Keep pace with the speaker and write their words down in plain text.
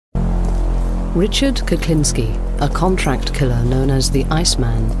Richard Kuklinski, a contract killer known as the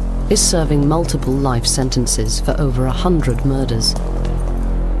Iceman, is serving multiple life sentences for over 100 murders.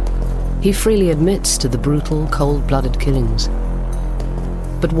 He freely admits to the brutal, cold-blooded killings.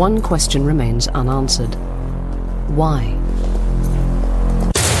 But one question remains unanswered. Why?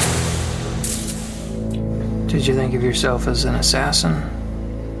 Did you think of yourself as an assassin?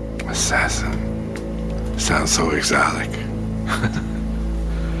 Assassin? Sounds so exotic.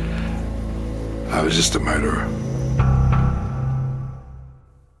 I was just a murderer.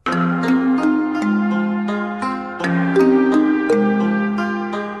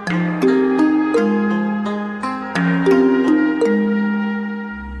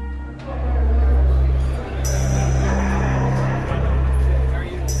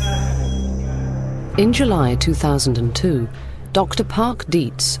 In July 2002, Dr. Park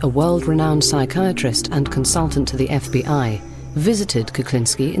Dietz, a world-renowned psychiatrist and consultant to the FBI, visited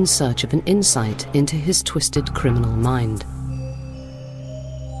Kuklinski in search of an insight into his twisted criminal mind.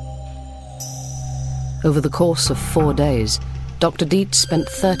 Over the course of 4 days, Dr. Dietz spent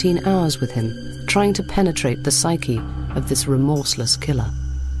 13 hours with him, trying to penetrate the psyche of this remorseless killer.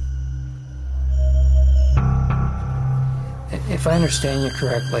 If I understand you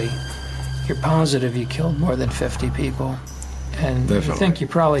correctly, you're positive you killed more than 50 people, and Definitely. You think you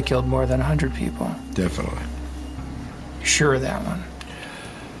probably killed more than 100 people. Definitely. You're sure of that one?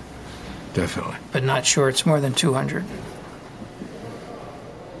 Definitely. But not sure it's more than 200?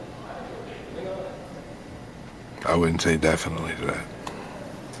 I wouldn't say definitely to that.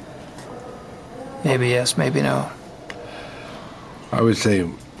 Maybe yes, maybe no. I would say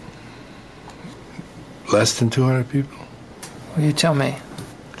less than 200 people. Well, you tell me.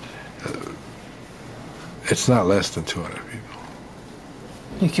 It's not less than 200 people.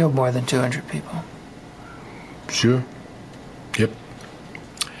 You killed more than 200 people. Sure. Yep.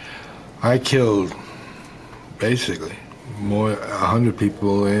 I killed, basically, 100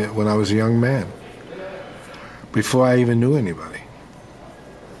 people when I was a young man, before I even knew anybody.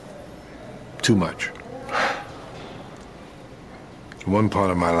 Too much. One part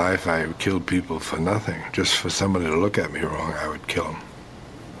of my life, I killed people for nothing. Just for somebody to look at me wrong, I would kill them.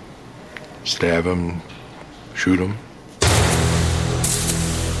 Stab them, shoot them.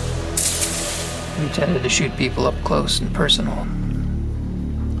 You tended to shoot people up close and personal.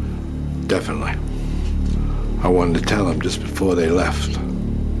 Definitely. I wanted to tell them just before they left.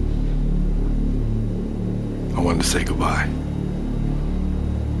 I wanted to say goodbye.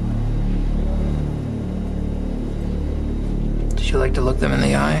 Did you like to look them in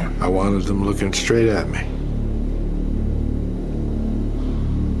the eye? I wanted them looking straight at me.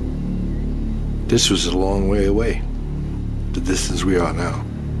 This was a long way away. The distance we are now.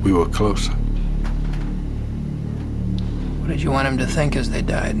 We were closer. What did you want them to think as they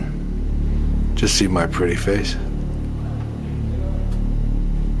died? Just see my pretty face.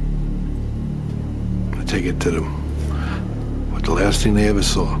 I take it to them. But the last thing they ever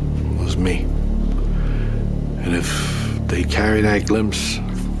saw was me. And if they carry that glimpse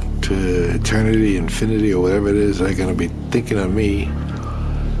to eternity, infinity, or whatever it is, they're gonna be thinking of me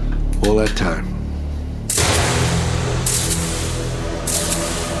all that time.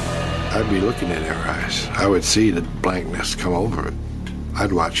 I'd be looking in their eyes. I would see the blankness come over it.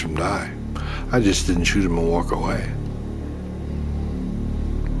 I'd watch them die. I just didn't shoot them and walk away.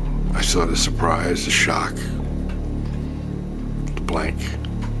 I saw the surprise, the shock, the blank.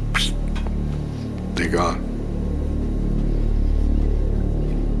 They're gone.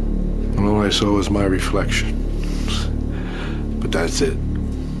 And all I saw was my reflection. But that's it.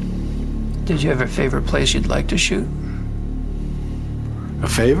 Did you have a favorite place you'd like to shoot? A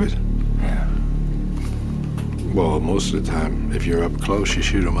favorite? Yeah. Well, most of the time, if you're up close, you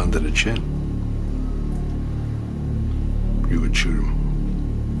shoot them under the chin. You would shoot him.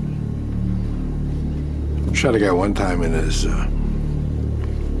 Shot a guy one time in his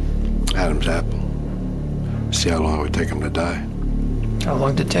Adam's apple. See how long it would take him to die. How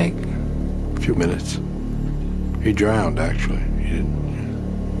long did it take? A few minutes. He drowned, actually. He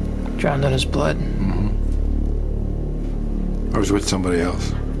didn't. Drowned in his blood? Mm-hmm. I was with somebody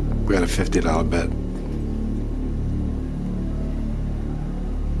else. We had a $50 bet.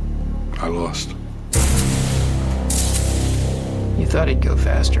 I lost. You thought he'd go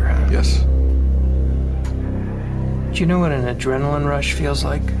faster, huh? Yes. Do you know what an adrenaline rush feels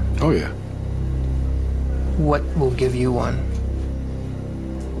like? Oh, yeah. What will give you one?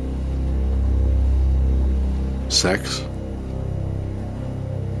 Sex.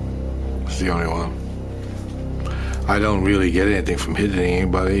 It's the only one. I don't really get anything from hitting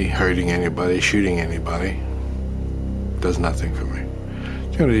anybody, hurting anybody, shooting anybody. Does nothing for me.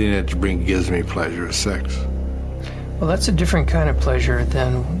 The only thing that gives me pleasure is sex. Well, that's a different kind of pleasure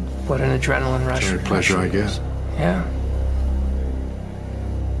than what an adrenaline rush is. Pleasure I get. Yeah.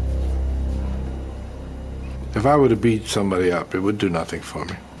 If I were to beat somebody up, it would do nothing for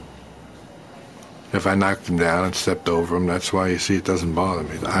me. If I knocked them down and stepped over them, that's why you see it doesn't bother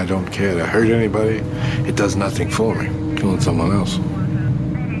me. I don't care to hurt anybody. It does nothing for me. Killing someone else.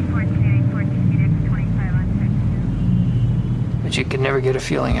 But you could never get a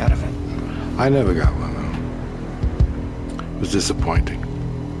feeling out of it. I never got one, though. It was disappointing.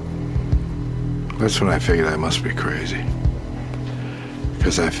 That's when I figured I must be crazy.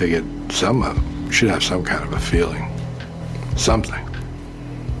 Because I figured someone should have some kind of a feeling. Something.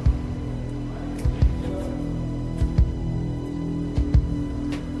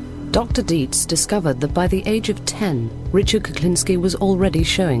 Dr. Dietz discovered that by the age of 10, Richard Kuklinski was already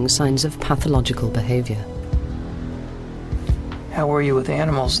showing signs of pathological behavior. How were you with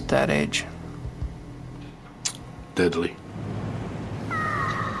animals at that age? Deadly.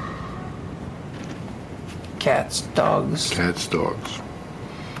 Cats, dogs? Cats, dogs.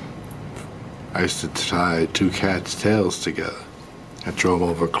 I used to tie two cats' tails together. I drove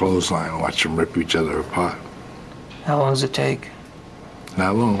over a clothesline and watched them rip each other apart. How long does it take?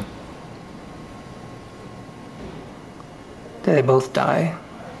 Not long. Did they both die?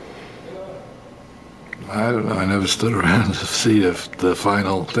 I don't know. I never stood around to see the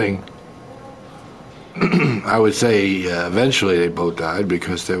final thing. I would say eventually they both died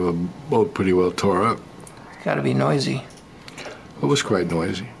because they were both pretty well tore up. It's got to be noisy. It was quite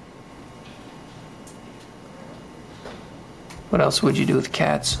noisy. What else would you do with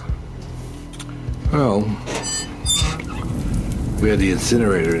cats? Well, we had the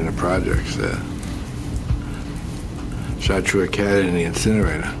incinerator in the projects there. So I threw a cat in the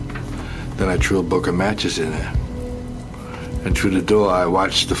incinerator. Then I threw a book of matches in there. And through the door, I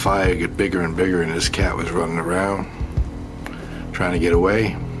watched the fire get bigger and bigger, and this cat was running around, trying to get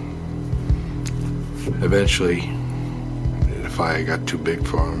away. Eventually, the fire got too big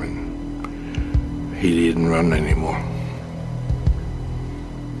for him, and he didn't run anymore.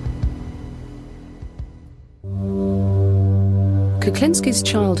 Kuklinski's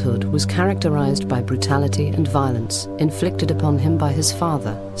childhood was characterized by brutality and violence inflicted upon him by his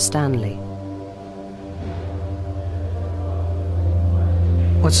father, Stanley.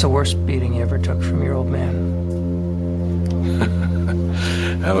 What's the worst beating you ever took from your old man?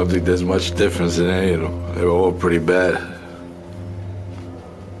 I don't think there's much difference in any of them. They were all pretty bad.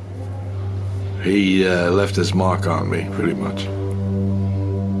 He left his mark on me, pretty much.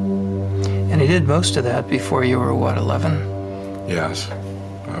 And he did most of that before you were, what, 11? Yes,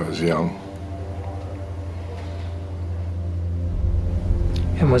 I was young.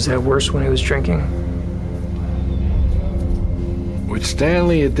 And was that worse when he was drinking? With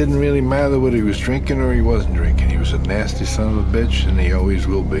Stanley, it didn't really matter whether he was drinking or he wasn't drinking. He was a nasty son of a bitch, and he always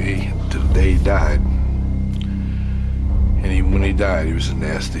will be till the day he died. And even when he died, he was a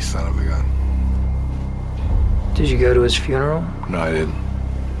nasty son of a gun. Did you go to his funeral? No, I didn't.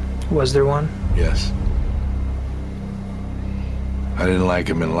 Was there one? Yes. I didn't like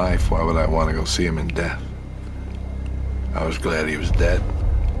him in life. Why would I want to go see him in death? I was glad he was dead.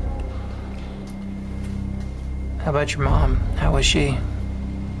 How about your mom? How was she?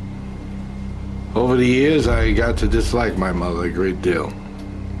 Over the years, I got to dislike my mother a great deal.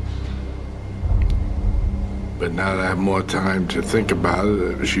 But now that I have more time to think about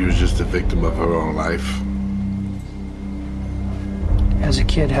it, she was just a victim of her own life. As a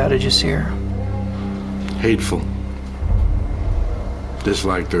kid, how did you see her? Hateful.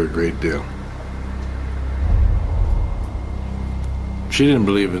 Disliked her a great deal. She didn't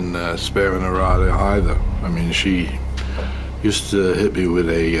believe in sparing a rod either. I mean, she used to hit me with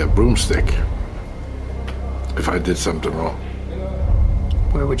a broomstick if I did something wrong.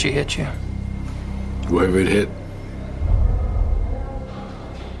 Where would she hit you? Whoever it hit.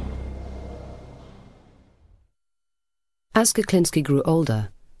 As Kuklinski grew older,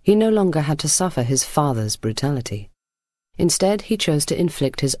 he no longer had to suffer his father's brutality. Instead, he chose to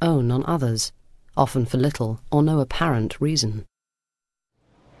inflict his own on others, often for little or no apparent reason.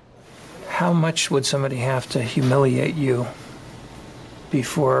 How much would somebody have to humiliate you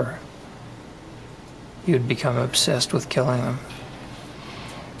before you'd become obsessed with killing them?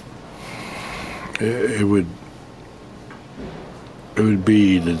 It would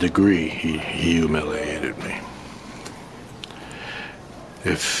be the degree he humiliated me.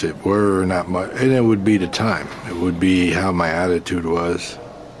 If it were not much, and it would be the time. It would be how my attitude was.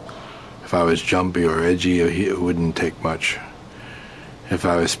 If I was jumpy or edgy, it wouldn't take much. If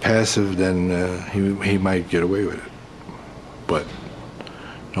I was passive, then he might get away with it. But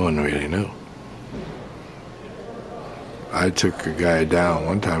No one really knew. I took a guy down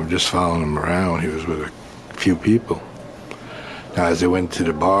one time just following him around. He was with a few people. Now, as they went to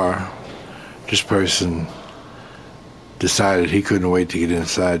the bar, this person decided he couldn't wait to get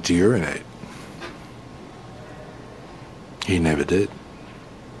inside to urinate. He never did.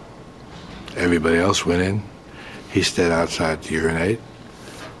 Everybody else went in. He stayed outside to urinate.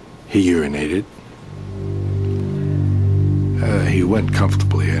 He urinated. He went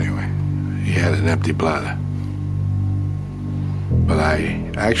comfortably anyway. He had an empty bladder. But I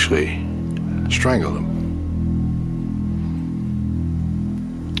actually strangled him.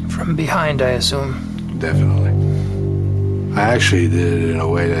 From behind, I assume. Definitely. I actually did it in a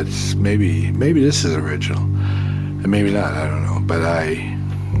way that's maybe this is original, and maybe not, I don't know. But I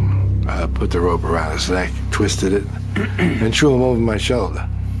put the rope around his neck, twisted it, and threw him over my shoulder,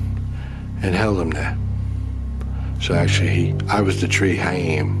 and held him there. So actually, I was the tree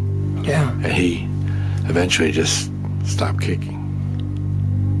hanging him. Yeah. And he eventually just stopped kicking.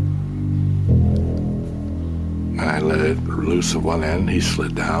 And I let it loose at one end. He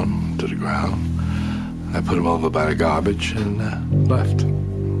slid down to the ground. I put him over by the garbage and left.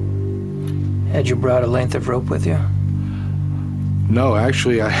 Had you brought a length of rope with you? No,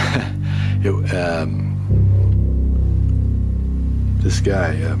 actually, this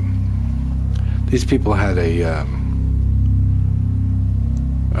guy, these people had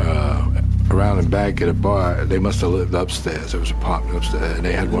around and back at a bar. They must have lived upstairs. There was an apartment upstairs, and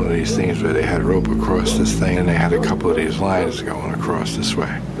they had one of these things where they had rope across this thing, and they had a couple of these lines going across this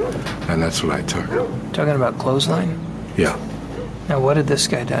way. And that's what I took. Talking about clothesline? Yeah. Now, what had this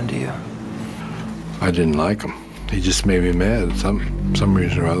guy done to you? I didn't like him. He just made me mad, some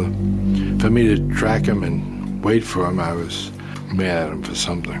reason or other. For me to track him and wait for him, I was mad at him for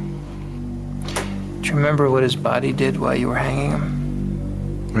something. Do you remember what his body did while you were hanging him?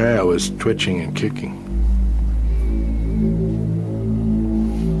 Yeah, I was twitching and kicking.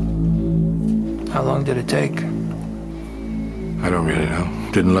 How long did it take? I don't really know.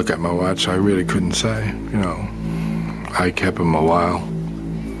 Didn't look at my watch, so I really couldn't say. You know, I kept him a while.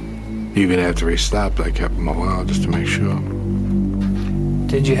 Even after he stopped, I kept him a while just to make sure.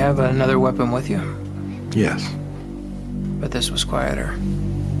 Did you have another weapon with you? Yes. But this was quieter.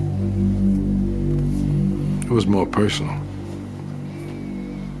 It was more personal.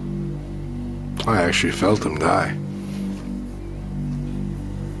 I actually felt him die.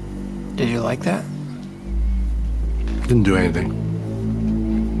 Did you like that? Didn't do anything.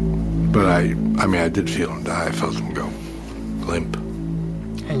 But I mean, I did feel him die. I felt him go limp.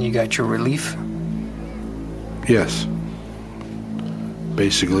 And you got your relief? Yes.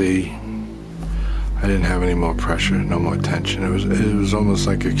 Basically, I didn't have any more pressure, no more tension. It was almost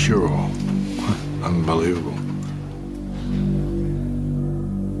like a cure-all. Unbelievable.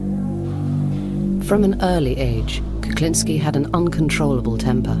 From an early age, Kuklinski had an uncontrollable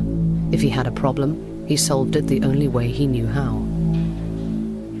temper. If he had a problem, he solved it the only way he knew how.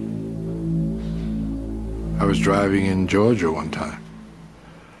 I was driving in Georgia one time,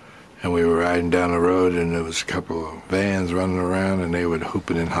 and we were riding down the road, and there was a couple of vans running around, and they were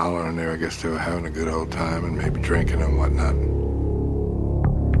hooping and hollering there. I guess they were having a good old time and maybe drinking and whatnot.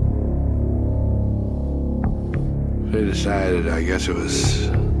 They decided, I guess it was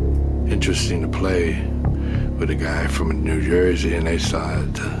interesting to play with a guy from New Jersey, and they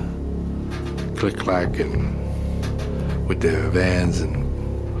started to click-clack and with their vans and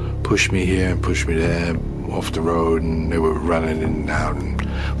push me here and push me there off the road, and they were running in and out, and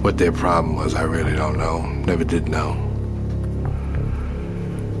what their problem was, I really don't know. Never did know.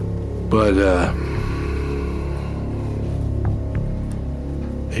 But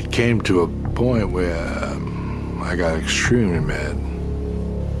it came to a point where I got extremely mad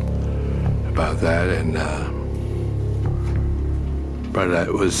about that, and but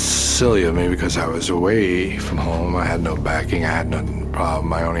it was silly of me because I was away from home. I had no backing. I had no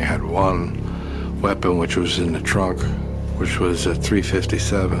problem. I only had one weapon, which was in the trunk, which was a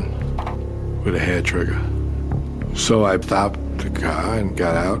 .357 with a hair trigger. So I stopped the car and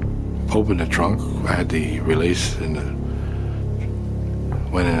got out, opened the trunk. I had the release in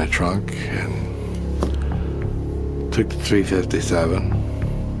went in the trunk and took the .357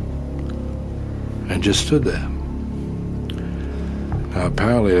 and just stood there. Now,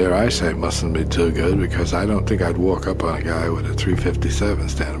 apparently their eyesight mustn't be too good, because I don't think I'd walk up on a guy with a .357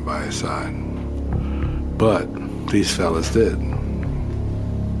 standing by his side. But these fellas did.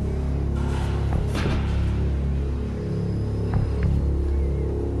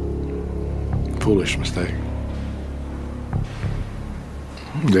 Foolish mistake.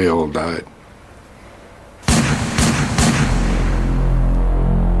 They all died.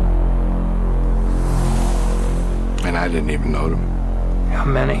 I didn't even know them. How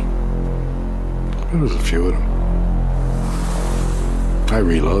many? There was a few of them. I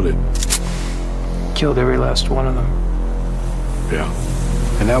reloaded. Killed every last one of them. Yeah.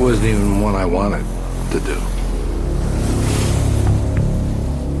 And that wasn't even one I wanted to do.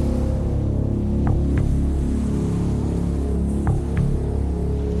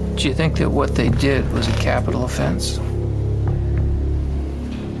 Do you think that what they did was a capital offense?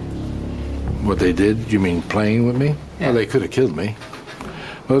 What they did? You mean playing with me? Yeah. Well, they could have killed me.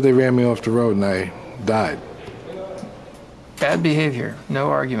 What if they ran me off the road and I died? Bad behavior,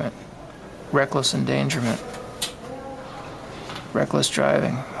 no argument. Reckless endangerment. Reckless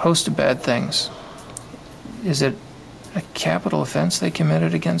driving. Host of bad things. Is it a capital offense they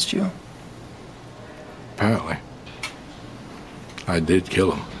committed against you? Apparently. I did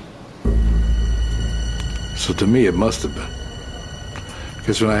kill him. So to me, it must have been.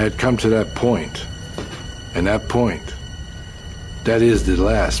 Because when I had come to that point, and that point, that is the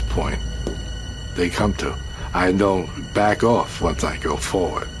last point they come to. I don't back off once I go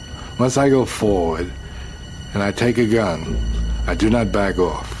forward. Once I go forward and I take a gun, I do not back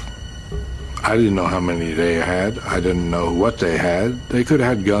off. I didn't know how many they had. I didn't know what they had. They could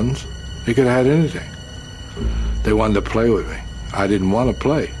have had guns. They could have had anything. They wanted to play with me. I didn't want to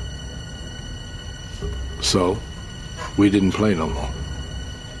play. So, we didn't play no more.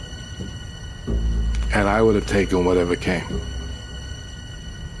 And I would have taken whatever came.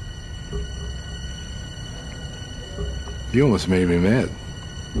 You almost made me mad.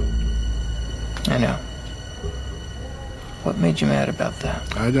 I know. What made you mad about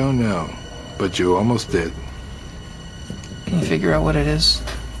that? I don't know, but you almost did. Can you figure out what it is?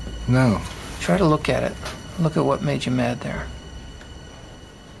 No. Try to look at it. Look at what made you mad there.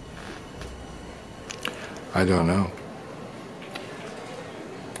 I don't know.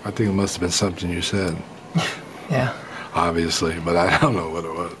 I think it must have been something you said. Yeah. Obviously, but I don't know what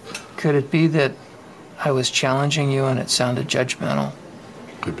it was. Could it be that I was challenging you and it sounded judgmental?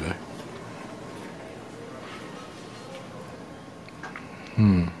 Could be.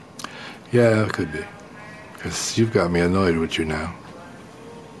 Yeah, it could be. Because you've got me annoyed with you now.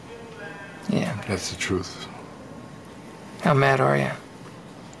 Yeah. That's the truth. How mad are you?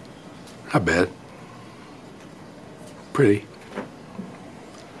 Not bad. Pretty.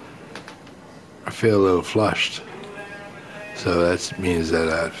 I feel a little flushed. So that means that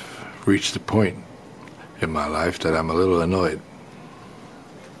I've reached a point in my life that I'm a little annoyed.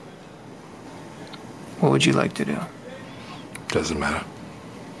 What would you like to do? Doesn't matter.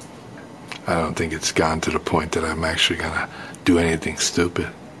 I don't think it's gone to the point that I'm actually gonna do anything stupid.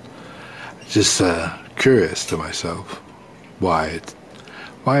 Just curious to myself why it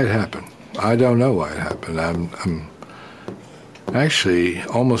happened. I don't know why it happened. I'm actually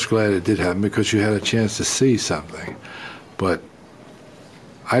almost glad it did happen because you had a chance to see something, but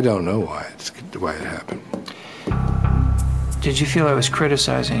I don't know why it happened. Did you feel I was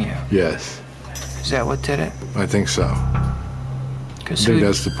criticizing you? Yes. Is that what did it? I think so. I think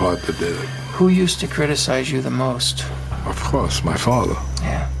that's the part that did it. Who used to criticize you the most? Of course, my father.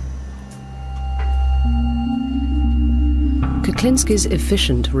 Yeah. Kuklinski's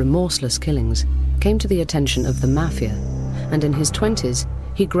efficient, remorseless killings came to the attention of the mafia, and in his 20s,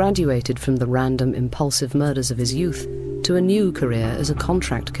 he graduated from the random, impulsive murders of his youth to a new career as a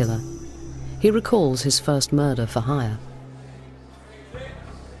contract killer. He recalls his first murder for hire.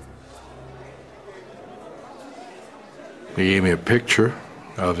 He gave me a picture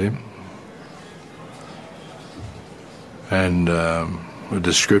of him and a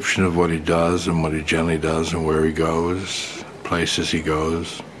description of what he does and what he generally does and where he goes, places he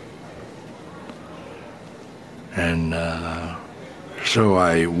goes. And so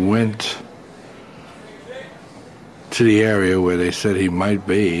I went to the area where they said he might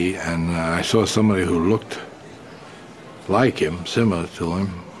be, and I saw somebody who looked like him, similar to him.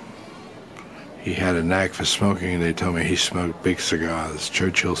 He had a knack for smoking, and they told me he smoked big cigars,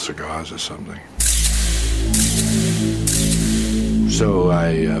 Churchill cigars or something. So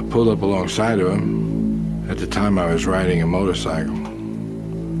I pulled up alongside of him. At the time I was riding a motorcycle.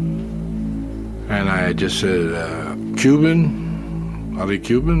 And I just said, Cuban? Are they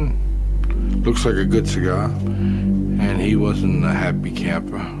Cuban? Looks like a good cigar. And he wasn't a happy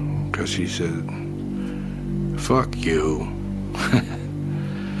camper, because he said, fuck you.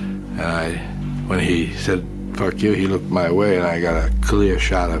 And when he said, fuck you, he looked my way, and I got a clear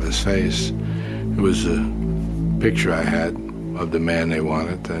shot of his face. It was a picture I had of the man they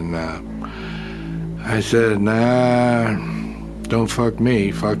wanted, and I said, nah, don't fuck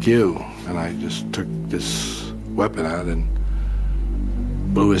me, fuck you. And I just took this weapon out and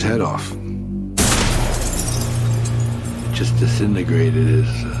blew his head off. just disintegrated.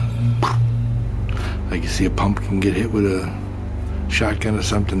 Like you see a pumpkin get hit with a shotgun or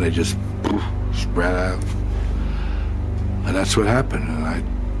something, they just spread out. And that's what happened. And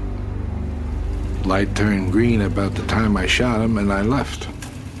light turned green about the time I shot him, and I left.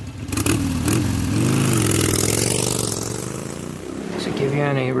 Does it give you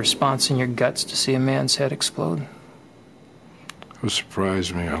any response in your guts to see a man's head explode? It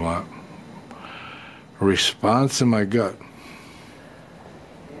surprised me a lot. A response in my gut.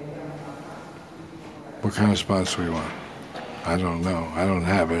 What kind of response do you want? I don't know. I don't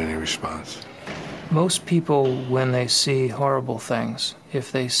have any response. Most people, when they see horrible things,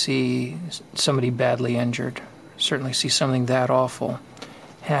 if they see somebody badly injured, certainly see something that awful,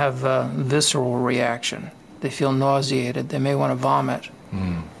 have a visceral reaction. They feel nauseated. They may want to vomit.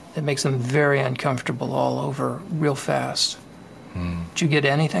 It makes them very uncomfortable all over real fast. Did you get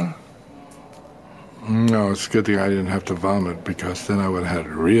anything? No, it's a good thing I didn't have to vomit, because then I would have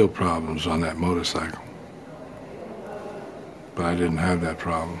had real problems on that motorcycle. But I didn't have that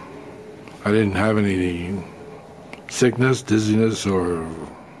problem. I didn't have any sickness, dizziness, or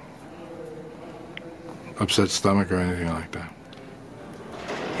upset stomach or anything like that.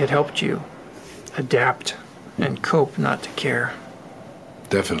 It helped you adapt and cope not to care.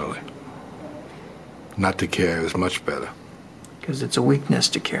 Definitely. Not to care is much better. Because it's a weakness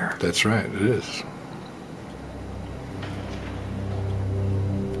to care. That's right, it is.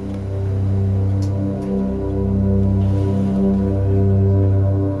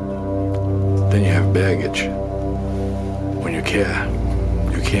 Then you have baggage. When you care,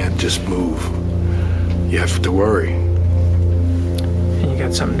 you can't just move. You have to worry. And you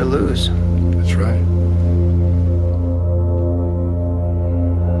got something to lose. That's right.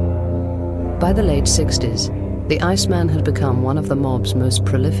 By the late 60s, the Iceman had become one of the mob's most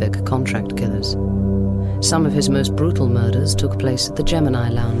prolific contract killers. Some of his most brutal murders took place at the Gemini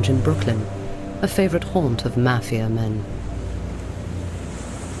Lounge in Brooklyn, a favorite haunt of mafia men.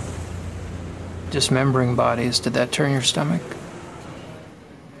 Dismembering bodies, did that turn your stomach?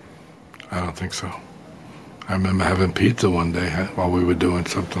 I don't think so. I remember having pizza one day while we were doing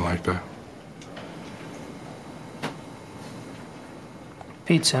something like that.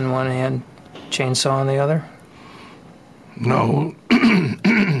 Pizza in one hand, chainsaw in the other? No.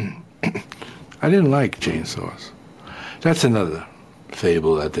 I didn't like chainsaws. That's another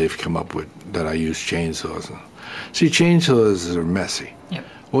fable that they've come up with, that I use chainsaws. See, chainsaws are messy. Yep.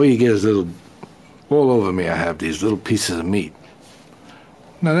 All you get is all over me I have these little pieces of meat.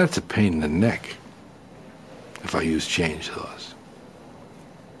 Now that's a pain in the neck if I use chainsaws.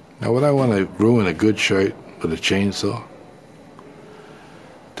 Now would I want to ruin a good shirt with a chainsaw?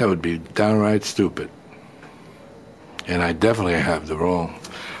 That would be downright stupid. And I definitely have the wrong.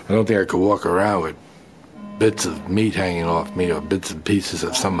 I don't think I could walk around with bits of meat hanging off me or bits and pieces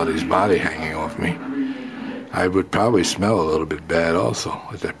of somebody's body hanging off me. I would probably smell a little bit bad also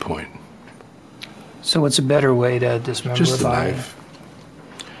at that point. So what's a better way to dismember Just a a body? knife.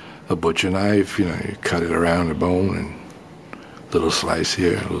 A butcher knife, you cut it around the bone, and a little slice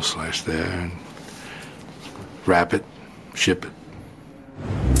here, a little slice there, and wrap it, ship it.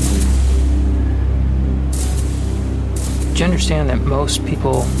 Do you understand that most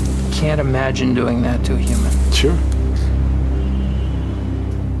people can't imagine doing that to a human? Sure.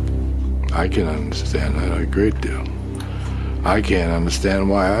 I can understand that a great deal. I can't understand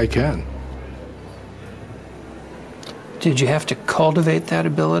why I can. Did you have to cultivate that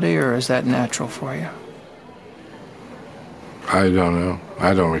ability, or is that natural for you? I don't know.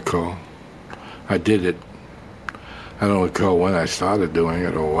 I don't recall. I did it. I don't recall when I started doing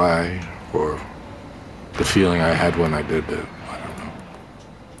it or why, or the feeling I had when I did it. I don't know.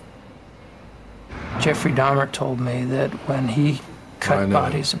 Jeffrey Dahmer told me that when he cut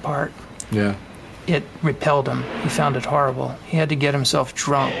bodies apart, Yeah. it repelled him. He found it horrible. He had to get himself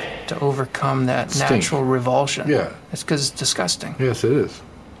drunk to overcome that Stink. natural revulsion. Yeah. It's because it's disgusting. Yes, it is.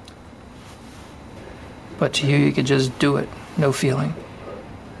 But to you could just do it, no feeling.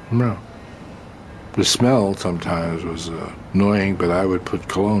 No. The smell sometimes was annoying, but I would put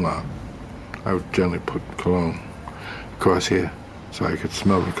cologne on. I would generally put cologne across here, so I could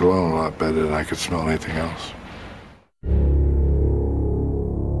smell the cologne a lot better than I could smell anything else.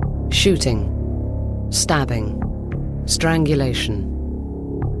 Shooting, stabbing, strangulation,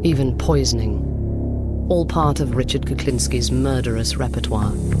 even poisoning, all part of Richard Kuklinski's murderous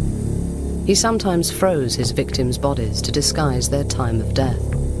repertoire. He sometimes froze his victims' bodies to disguise their time of death,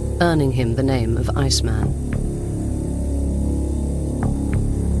 earning him the name of Iceman.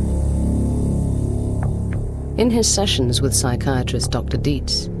 In his sessions with psychiatrist Dr.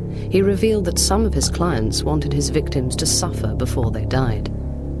 Dietz, He revealed that some of his clients wanted his victims to suffer before they died.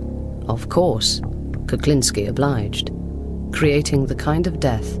 Of course, Kuklinski obliged, creating the kind of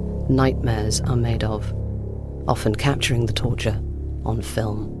death nightmares are made of, often capturing the torture on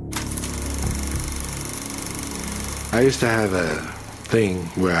film. I used to have a thing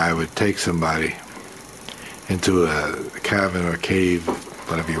where I would take somebody into a cabin or cave,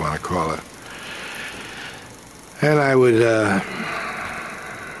 whatever you want to call it, and I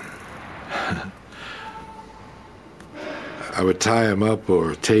would tie them up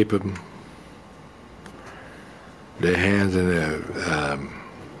or tape them, their hands and their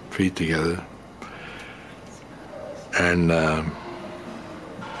feet together, and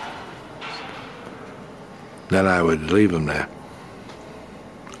then I would leave them there,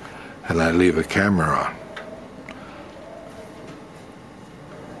 and I'd leave a camera on,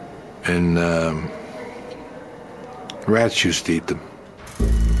 and rats used to eat them.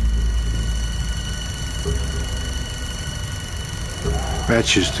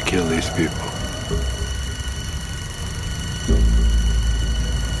 Rats used to kill these people.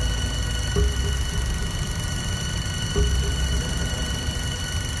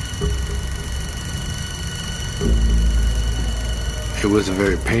 It was a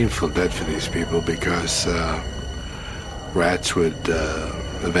very painful death for these people because rats would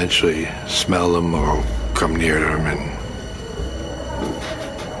eventually smell them or come near them and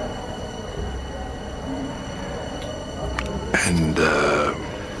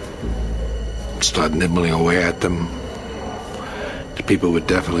start nibbling away at them. The people would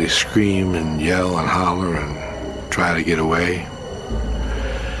definitely scream and yell and holler and try to get away.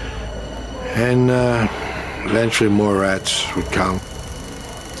 And eventually more rats would come,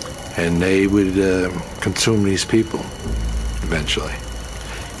 and they would consume these people eventually,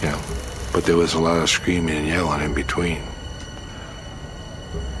 you know. But there was a lot of screaming and yelling in between.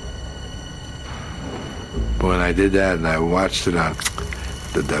 But when I did that and I watched it on,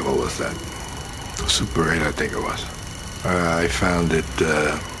 the devil was that, Super 8, I think it was. I found it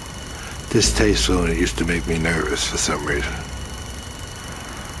distasteful, and it used to make me nervous for some reason.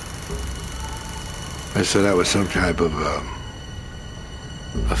 And so that was some type of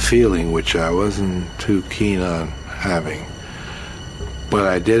a feeling which I wasn't too keen on having. But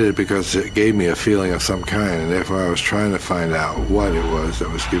I did it because it gave me a feeling of some kind, and therefore I was trying to find out what it was that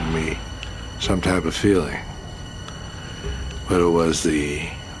was giving me some type of feeling. Whether it was the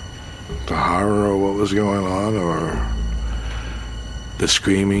horror of what was going on, or the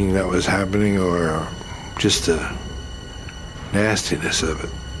screaming that was happening, or just the nastiness of it.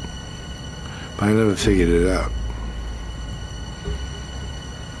 But I never figured it out.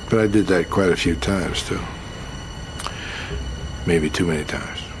 But I did that quite a few times, too. Maybe too many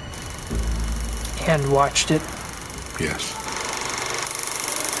times. And watched it? Yes.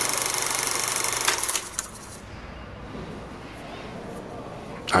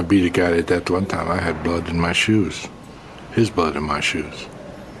 I beat a guy to death one time. I had blood in my shoes. His blood in my shoes.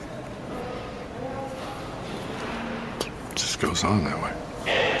 It just goes on that way.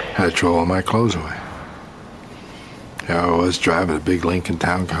 Had to throw all my clothes away. Yeah, I was driving a big Lincoln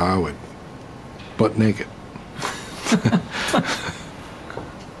Town car with butt naked.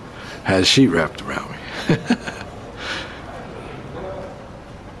 Had a sheet wrapped around me.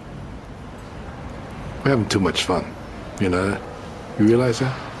 We're having too much fun. You know that? You realize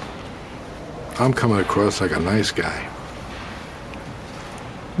that? I'm coming across like a nice guy.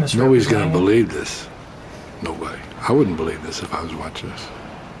 Nobody's going to believe this. Nobody. I wouldn't believe this if I was watching this.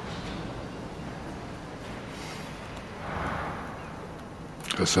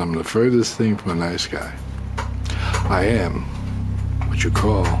 Because I'm the furthest thing from a nice guy. I am what you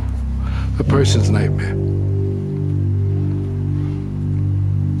call a person's nightmare.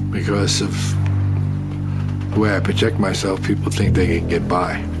 Because of the way I project myself, people think they can get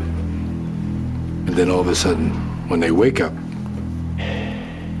by. And then all of a sudden, when they wake up,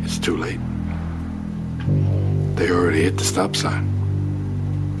 it's too late. They already hit the stop sign.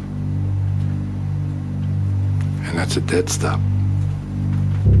 And that's a dead stop.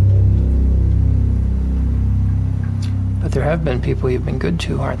 But there have been people you've been good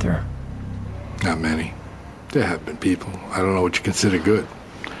to, aren't there? Not many. There have been people. I don't know what you consider good.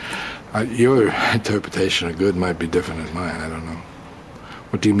 Your interpretation of good might be different than mine. I don't know.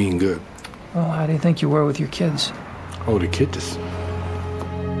 What do you mean good? Well, how do you think you were with your kids? Oh, the kids.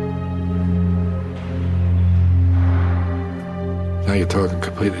 Now you're talking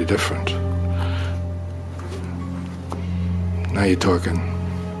completely different. Now you're talking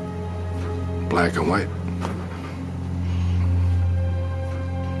black and white.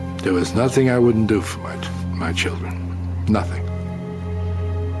 There was nothing I wouldn't do for my children. Nothing.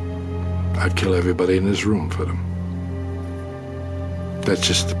 I'd kill everybody in this room for them. That's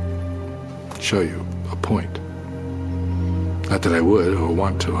just to show you a point. Not that I would or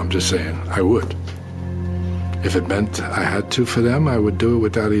want to, I'm just saying I would. If it meant I had to for them, I would do it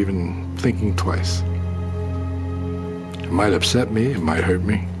without even thinking twice. It might upset me, it might hurt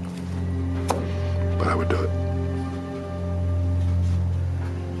me, but I would do it.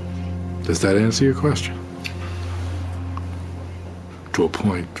 Does that answer your question? To a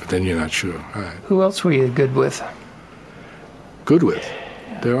point, but then you're not sure. All right. Who else were you good with? Good with?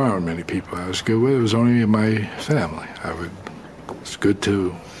 There aren't many people I was good with. It was only my family. I was good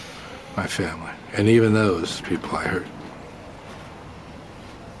to my family. And even those people I hurt.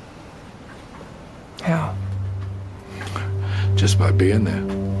 How? Just by being there.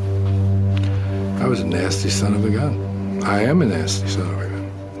 I was a nasty son of a gun. I am a nasty son of a gun.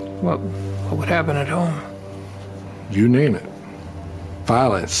 What would happen at home? You name it.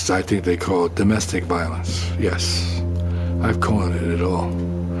 Violence, I think they call it domestic violence. Yes, I've called it all.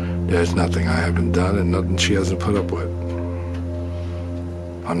 There's nothing I haven't done and nothing she hasn't put up with.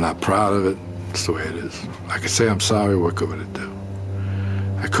 I'm not proud of it. It's the way it is. I could say I'm sorry, what good would it do?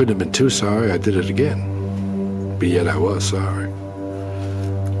 I couldn't have been too sorry, I did it again. But yet I was sorry.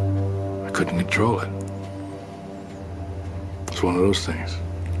 I couldn't control it. It's one of those things.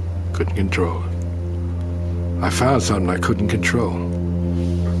 Couldn't control it. I found something I couldn't control.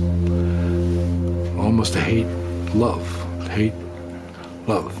 Almost a hate-love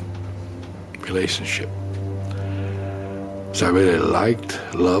relationship. So I really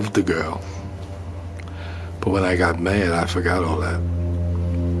loved the girl. But when I got mad, I forgot all that.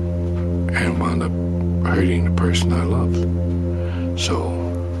 And wound up hurting the person I loved. So,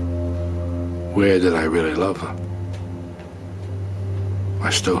 where did I really love her?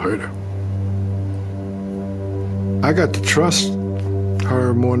 I still hurt her. I got to trust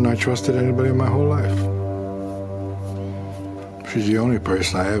her more than I trusted anybody in my whole life. She's the only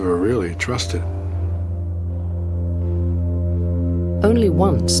person I ever really trusted. Only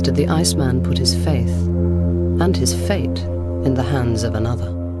once did the Iceman put his faith and his fate in the hands of another.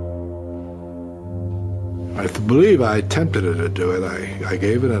 I believe I tempted her to do it. I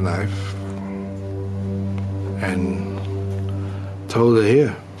gave her a knife and told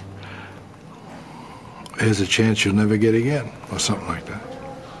her, here's a chance you'll never get again, or something like that.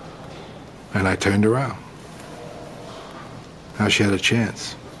 And I turned around. Now she had a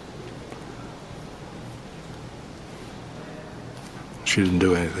chance. She didn't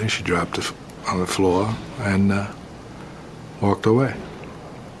do anything. She dropped it on the floor and walked away.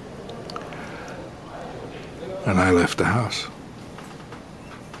 And I left the house.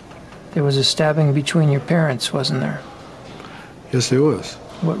 There was a stabbing between your parents, wasn't there? Yes, there was.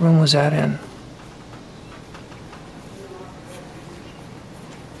 What room was that in?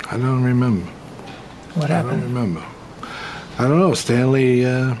 I don't remember. What happened? I don't remember. I don't know. Stanley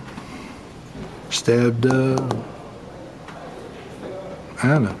stabbed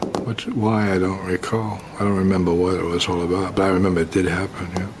Anna. Why, I don't recall. I don't remember what it was all about, but I remember it did happen,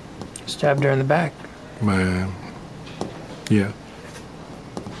 yeah. Stabbed her in the back. Yeah.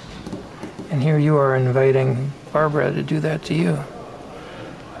 And here you are inviting Barbara to do that to you.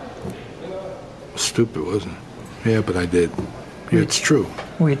 Stupid, wasn't it? Yeah, but I did. Yeah, it's true.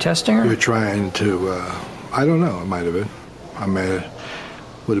 Were you testing her? You're trying to, I don't know, it might have been.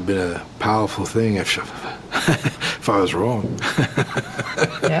 Would have been a powerful thing if I was wrong.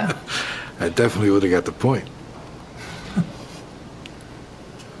 Yeah. I definitely would have got the point.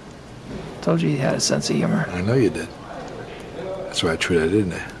 Told you you had a sense of humor. I know you did. That's why I treated it,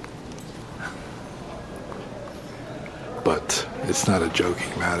 didn't I? But it's not a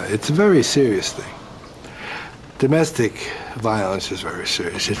joking matter. It's a very serious thing. Domestic violence is very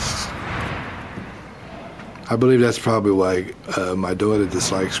serious. I believe that's probably why my daughter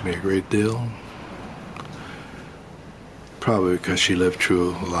dislikes me a great deal. Probably because she lived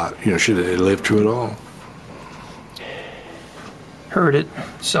through a lot. You know, she lived through it all. Heard it,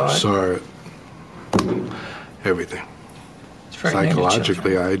 saw it. Saw it. Everything.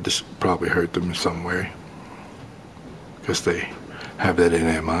 Psychologically, I just probably hurt them in some way. Because they have that in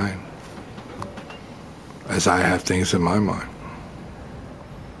their mind. As I have things in my mind.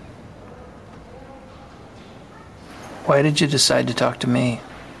 Why did you decide to talk to me?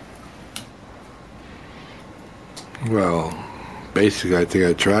 Well, basically, I think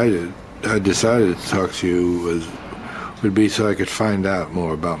I tried it. I decided to talk to you would be so I could find out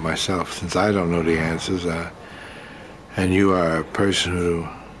more about myself, since I don't know the answers. And you are a person who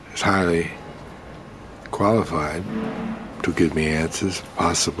is highly qualified to give me answers,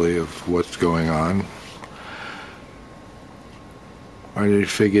 possibly, of what's going on. I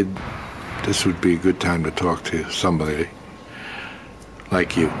figured this would be a good time to talk to somebody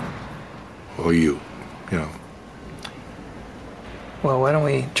like you, or you know. Well, why don't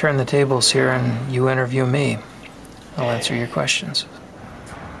we turn the tables here and you interview me? I'll answer your questions.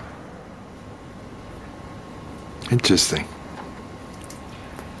 Interesting.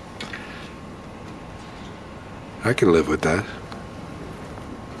 I can live with that.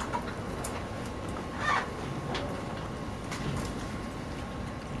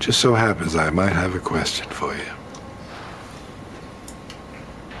 Just so happens I might have a question for you.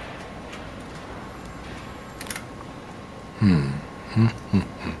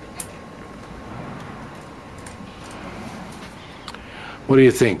 What do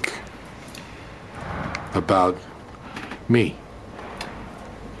you think about me?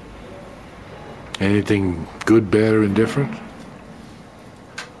 Anything good, bad, or indifferent?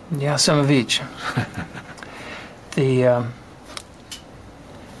 Yeah, some of each. The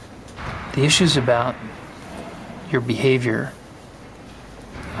issues about your behavior,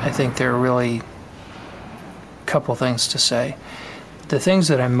 I think there are really a couple things to say. The things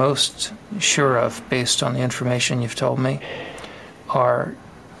that I'm most sure of, based on the information you've told me, are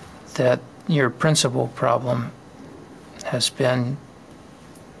that your principal problem has been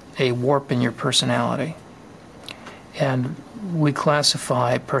a warp in your personality. And we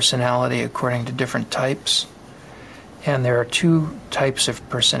classify personality according to different types. And there are two types of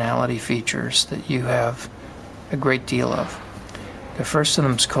personality features that you have a great deal of. The first of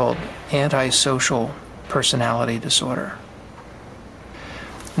them is called antisocial personality disorder.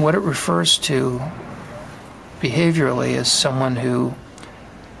 What it refers to behaviorally is someone who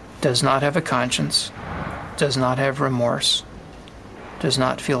does not have a conscience, does not have remorse, does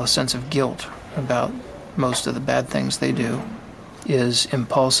not feel a sense of guilt about most of the bad things they do, is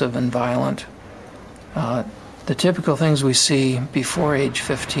impulsive and violent. The typical things we see before age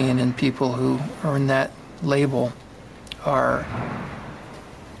 15 in people who earn that label are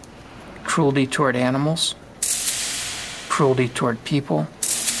cruelty toward animals, cruelty toward people.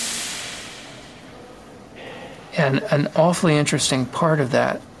 And an awfully interesting part of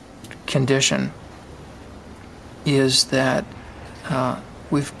that condition is that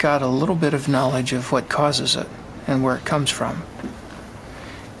we've got a little bit of knowledge of what causes it and where it comes from.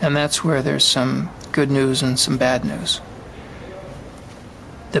 And that's where there's some good news and some bad news.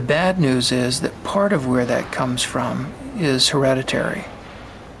 The bad news is that part of where that comes from is hereditary.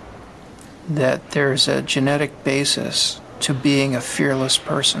 That there's a genetic basis to being a fearless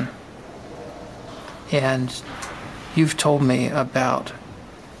person. And you've told me about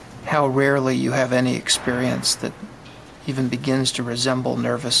how rarely you have any experience that even begins to resemble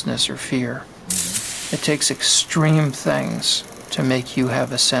nervousness or fear. It takes extreme things to make you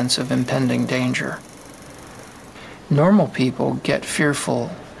have a sense of impending danger. Normal people get fearful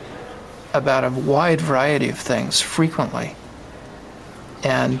about a wide variety of things frequently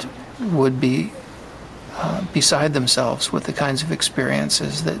and would be beside themselves with the kinds of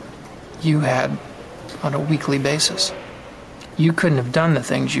experiences that you had on a weekly basis. You couldn't have done the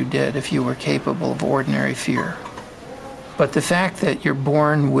things you did if you were capable of ordinary fear. But the fact that you're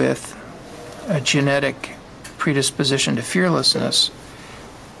born with a genetic predisposition to fearlessness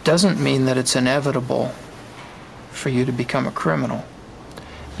doesn't mean that it's inevitable for you to become a criminal.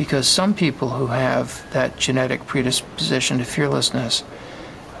 Because some people who have that genetic predisposition to fearlessness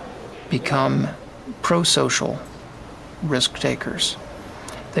become pro-social risk takers.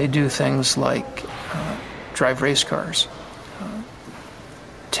 They do things like drive race cars,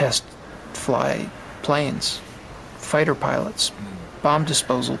 test fly planes, fighter pilots, bomb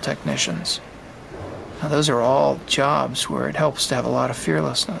disposal technicians. Now, those are all jobs where it helps to have a lot of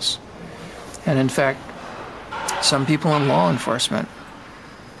fearlessness. And in fact, some people in law enforcement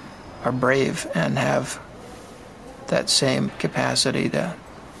are brave and have that same capacity to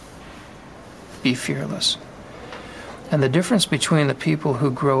be fearless. And the difference between the people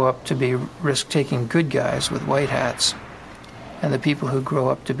who grow up to be risk-taking good guys with white hats and the people who grow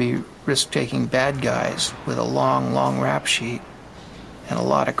up to be risk-taking bad guys with a long, long rap sheet and a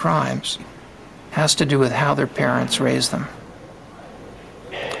lot of crimes has to do with how their parents raise them.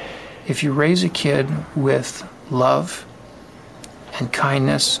 If you raise a kid with love and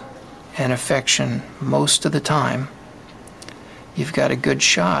kindness and affection most of the time, you've got a good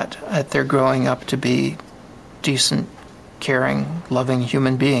shot at their growing up to be decent, caring, loving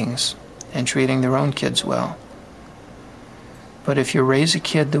human beings and treating their own kids well. But if you raise a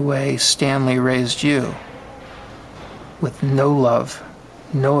kid the way Stanley raised you, with no love,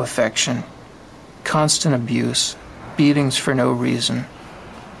 no affection, constant abuse, beatings for no reason,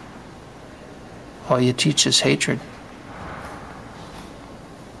 all you teach is hatred.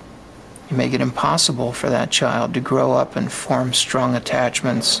 You make it impossible for that child to grow up and form strong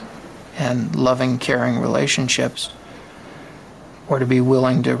attachments and loving, caring relationships, or to be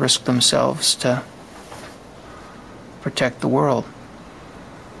willing to risk themselves to protect the world.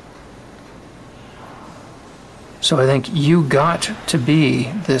 So I think you got to be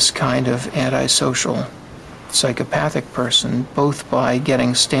this kind of antisocial, psychopathic person, both by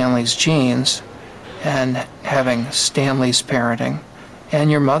getting Stanley's genes and having Stanley's parenting and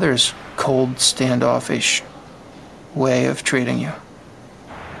your mother's cold, standoffish way of treating you.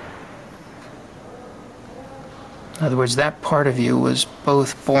 In other words, that part of you was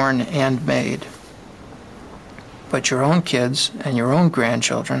both born and made. But your own kids and your own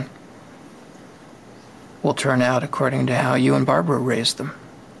grandchildren will turn out according to how you and Barbara raised them,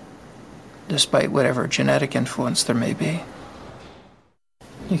 despite whatever genetic influence there may be.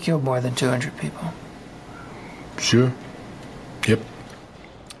 You killed more than 200 people. Sure. Yep.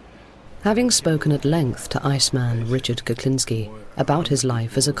 Having spoken at length to Iceman Richard Kuklinski about his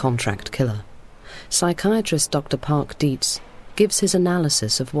life as a contract killer, psychiatrist Dr. Park Dietz gives his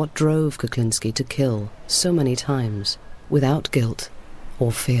analysis of what drove Kuklinski to kill so many times without guilt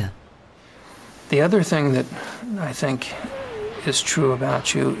or fear. The other thing that I think is true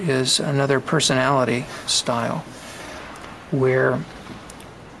about you is another personality style, where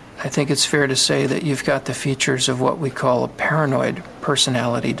I think it's fair to say that you've got the features of what we call a paranoid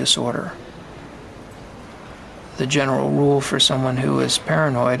personality disorder. The general rule for someone who is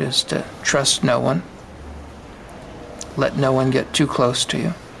paranoid is to trust no one, let no one get too close to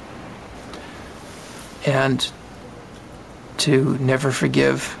you, and to never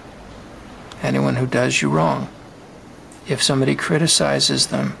forgive anyone who does you wrong. If somebody criticizes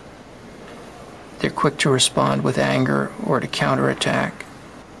them, they're quick to respond with anger or to counterattack.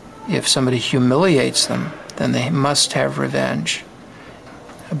 If somebody humiliates them, then they must have revenge.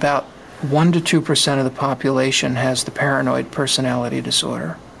 About 1 to 2% of the population has the paranoid personality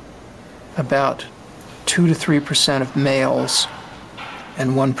disorder. About 2 to 3% of males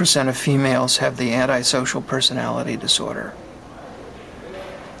and 1% of females have the antisocial personality disorder.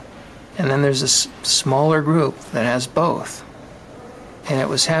 And then there's a smaller group that has both. And it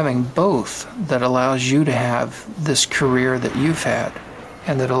was having both that allows you to have this career that you've had,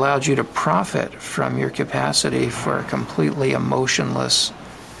 and that allowed you to profit from your capacity for a completely emotionless,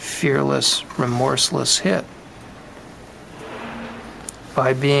 fearless, remorseless hit.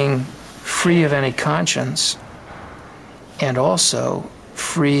 By being free of any conscience and also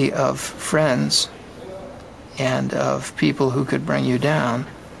free of friends and of people who could bring you down,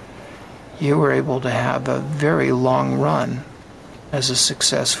 you were able to have a very long run as a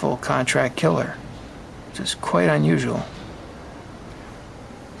successful contract killer, which is quite unusual.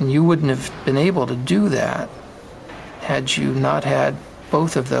 And you wouldn't have been able to do that had you not had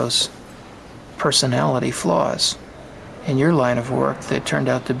both of those personality flaws. In your line of work, they turned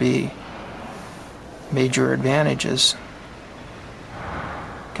out to be major advantages,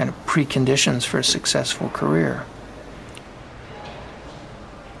 kind of preconditions for a successful career.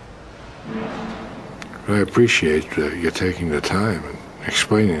 I appreciate you taking the time and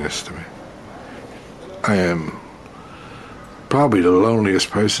explaining this to me. I am probably the loneliest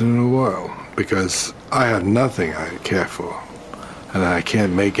person in the world because I have nothing I care for, and I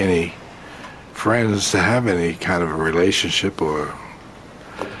can't make any friends to have any kind of a relationship, or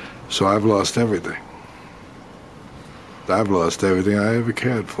so I've lost everything. I've lost everything I ever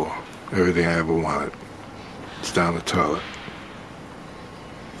cared for, everything I ever wanted. It's down the toilet.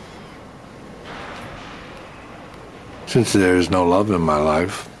 Since there is no love in my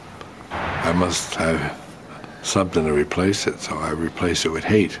life, I must have something to replace it, so I replace it with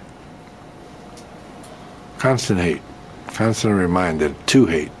hate. Constant hate. Constant reminder to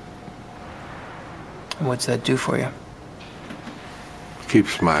hate. And what's that do for you?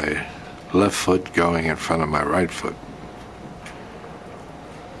 Keeps my left foot going in front of my right foot.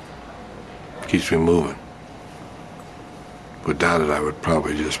 Keeps me moving. Without it, I would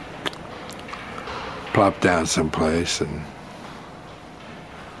probably just plop down someplace and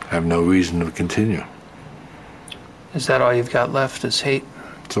have no reason to continue. Is that all you've got left is hate?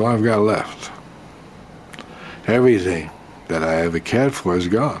 That's all I've got left. Everything that I ever cared for is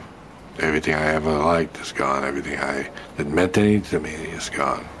gone. Everything I ever liked is gone. Everything that meant anything to me is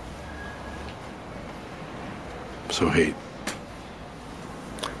gone. So hate.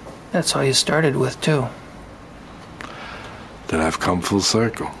 That's all you started with, too. Then I've come full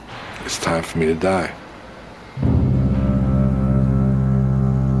circle. It's time for me to die.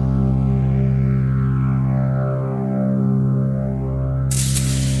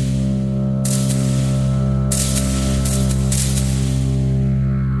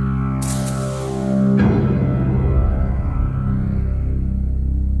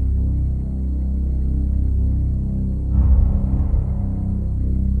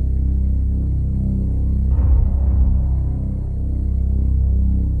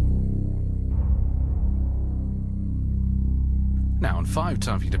 Now on 5,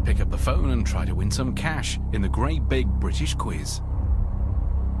 time for you to pick up the phone and try to win some cash in the great big British quiz.